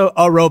 I'm also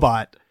a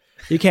robot.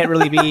 You can't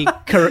really be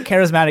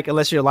charismatic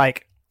unless you're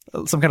like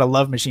some kind of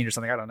love machine or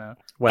something. I don't know.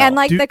 Well, And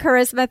like the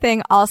charisma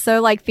thing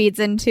also like feeds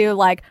into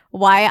like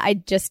why I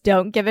just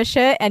don't give a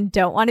shit and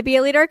don't want to be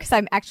a leader, because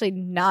I'm actually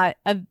not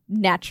a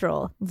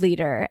natural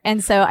leader.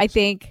 And so I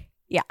think,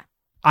 yeah.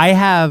 I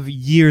have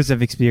years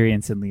of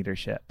experience in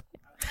leadership.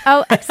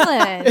 Oh,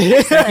 excellent.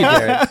 thank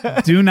you,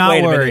 Jared. Do not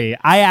Wait a worry.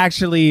 I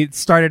actually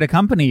started a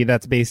company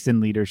that's based in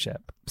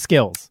leadership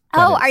skills.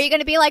 that Oh, is. are you going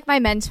to be like my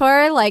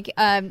mentor? Like,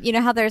 you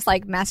know how there's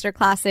like master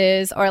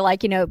classes or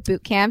like,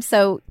 boot camp.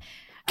 So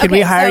Can we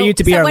okay, hire so- you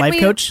to be so our when life we-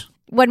 coach?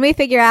 When we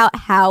figure out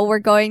how we're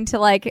going to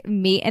like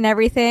meet and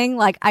everything,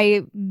 like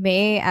I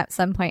may at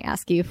some point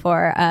ask you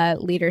for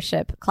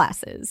leadership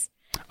classes.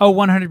 Oh,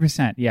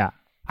 100%. Yeah.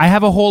 I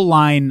have a whole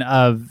line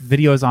of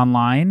videos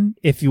online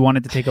if you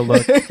wanted to take a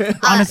look.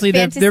 Honestly,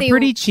 they're fantasy-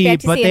 pretty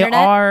cheap, but fantasy they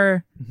internet?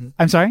 are.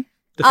 I'm sorry?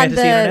 The On fantasy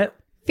the internet.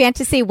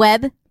 fantasy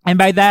web. And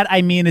by that,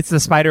 I mean it's the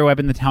spider web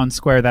in the town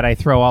square that I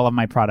throw all of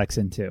my products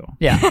into.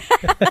 Yeah.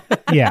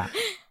 Yeah.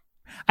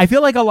 I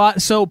feel like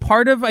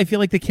I feel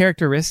like the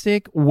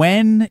characteristic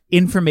when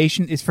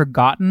information is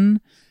forgotten,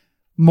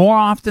 more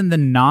often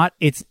than not,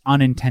 it's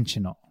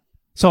unintentional.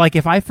 So like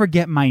if I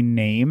forget my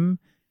name,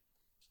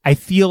 I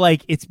feel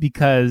like it's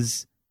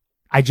because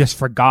I just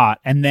forgot.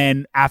 And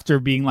then after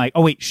being like,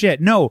 oh wait,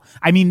 shit, no,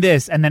 I mean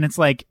this. And then it's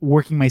like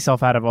working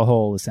myself out of a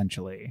hole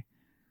essentially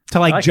to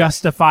like like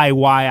justify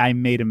why I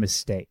made a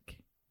mistake.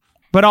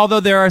 But although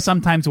there are some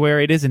times where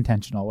it is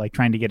intentional, like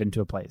trying to get into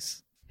a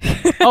place.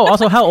 Oh,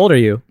 also, how old are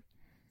you?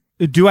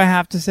 Do I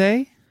have to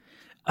say?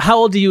 How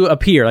old do you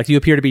appear? Like, do you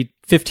appear to be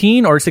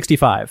 15 or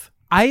 65?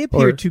 I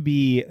appear Or- to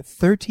be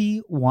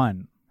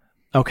 31.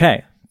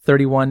 Okay,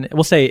 31.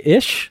 We'll say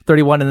ish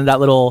 31, and then that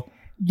little.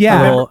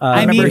 Yeah. Well, I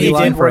I remember mean, he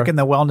line did for- work in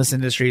the wellness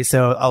industry,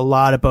 so a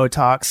lot of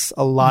Botox,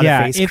 a lot Yeah,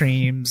 of face if-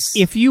 creams.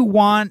 if you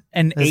want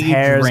an His age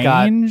hair's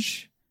got-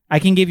 range, I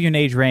can give you an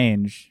age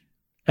range.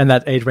 And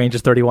that age range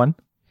is 31.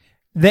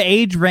 The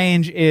age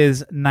range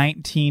is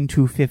 19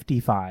 to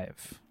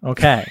 55.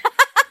 Okay.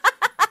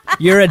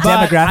 You're a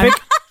But demographic.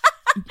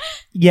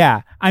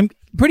 Yeah, I'm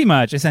pretty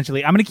much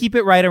essentially. I'm going to keep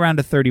it right around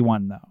a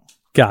 31 though.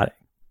 Got it.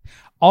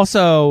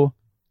 Also,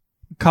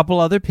 a couple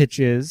other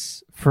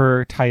pitches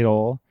for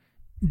title: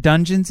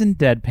 Dungeons and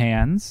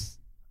Deadpans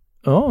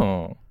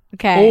Oh.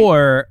 Okay.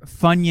 or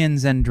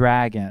Funyuns and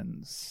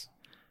Dragons.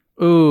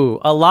 Ooh,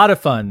 a lot of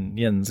fun,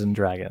 Yins and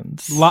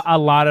Dragons. A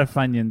lot of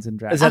Funyuns and Is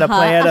Dragons. that a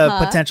play at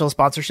Uh-huh. a potential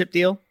sponsorship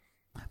deal?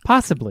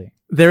 Possibly.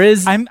 There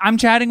is. I'm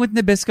chatting with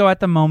Nabisco at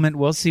the moment.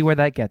 We'll see where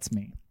that gets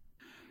me.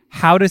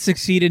 How to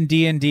succeed in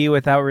D&D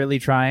without really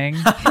trying.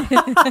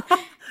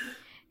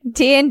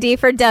 D&D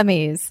for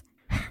dummies.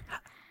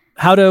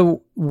 How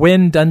to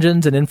win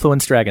dungeons and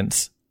influence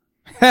dragons.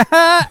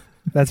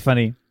 That's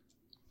funny.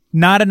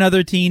 Not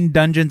another teen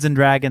Dungeons and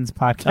Dragons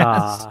podcast.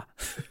 Ah.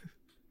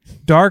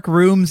 Dark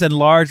rooms and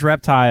large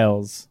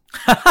reptiles.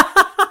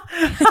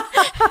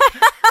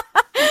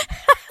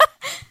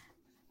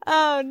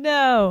 Oh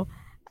no.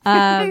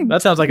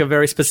 That sounds like a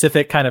very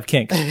specific kind of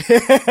kink.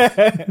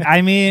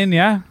 I mean,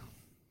 yeah.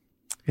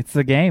 It's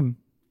the game.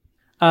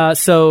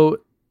 So,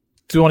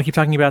 do you want to keep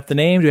talking about the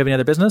name? Do you have any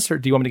other business? Or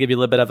do you want me to give you a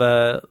little bit of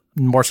a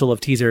morsel of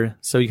teaser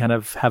so you kind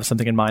of have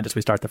something in mind as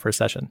we start the first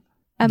session?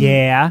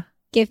 Yeah.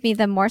 Give me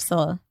the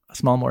morsel. A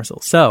small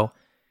morsel. So,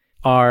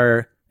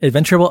 our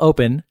adventure will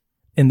open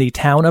in the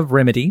town of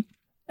Remedy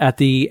at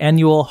the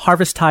annual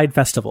Harvesttide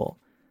Festival.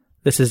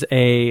 This is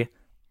a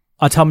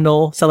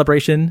autumnal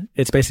celebration.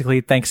 It's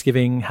basically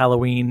Thanksgiving,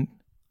 Halloween,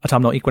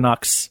 autumnal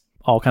equinox,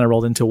 all kind of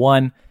rolled into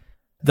one.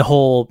 The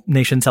whole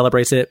nation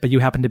celebrates it, but you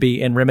happen to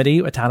be in Remedy,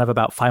 a town of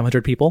about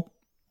 500 people.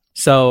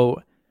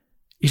 So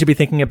you should be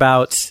thinking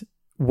about,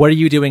 what are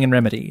you doing in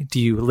Remedy? Do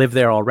you live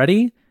there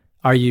already?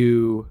 Are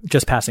you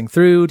just passing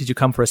through? Did you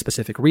come for a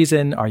specific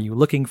reason? Are you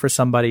looking for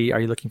somebody? Are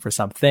you looking for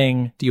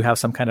something? Do you have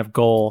some kind of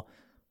goal?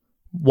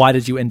 Why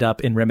did you end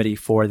up in Remedy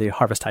for the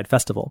Harvesttide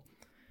Festival?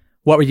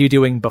 What were you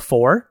doing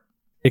before?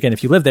 Again,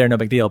 if you live there, no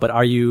big deal, but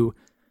are you,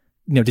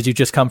 did you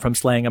just come from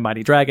slaying a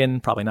mighty dragon?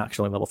 Probably not,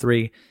 actually level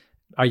 3.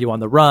 Are you on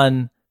the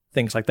run?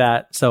 Things like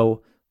that.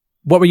 So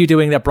what were you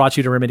doing that brought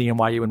you to Remedy, and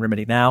why are you in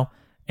Remedy now?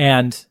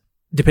 And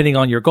depending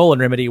on your goal in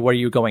Remedy, where are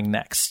you going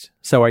next?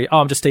 So are you,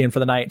 I'm just staying for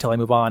the night until I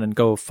move on and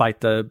go fight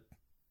the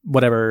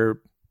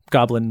whatever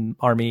goblin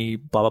army,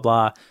 blah, blah,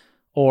 blah.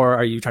 Or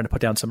are you trying to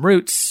put down some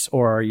roots?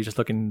 Or are you just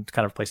looking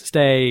kind of a place to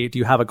stay? Do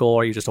you have a goal?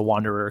 Or are you just a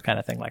wanderer, kind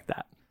of thing like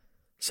that?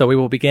 So we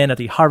will begin at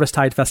the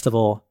Harvesttide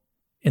Festival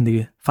in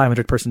the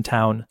 500-person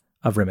town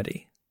of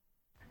Remedy.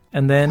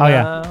 And then,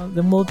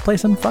 then we'll play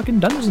some fucking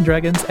Dungeons &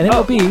 Dragons, and it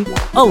will be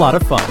a lot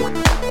of fun.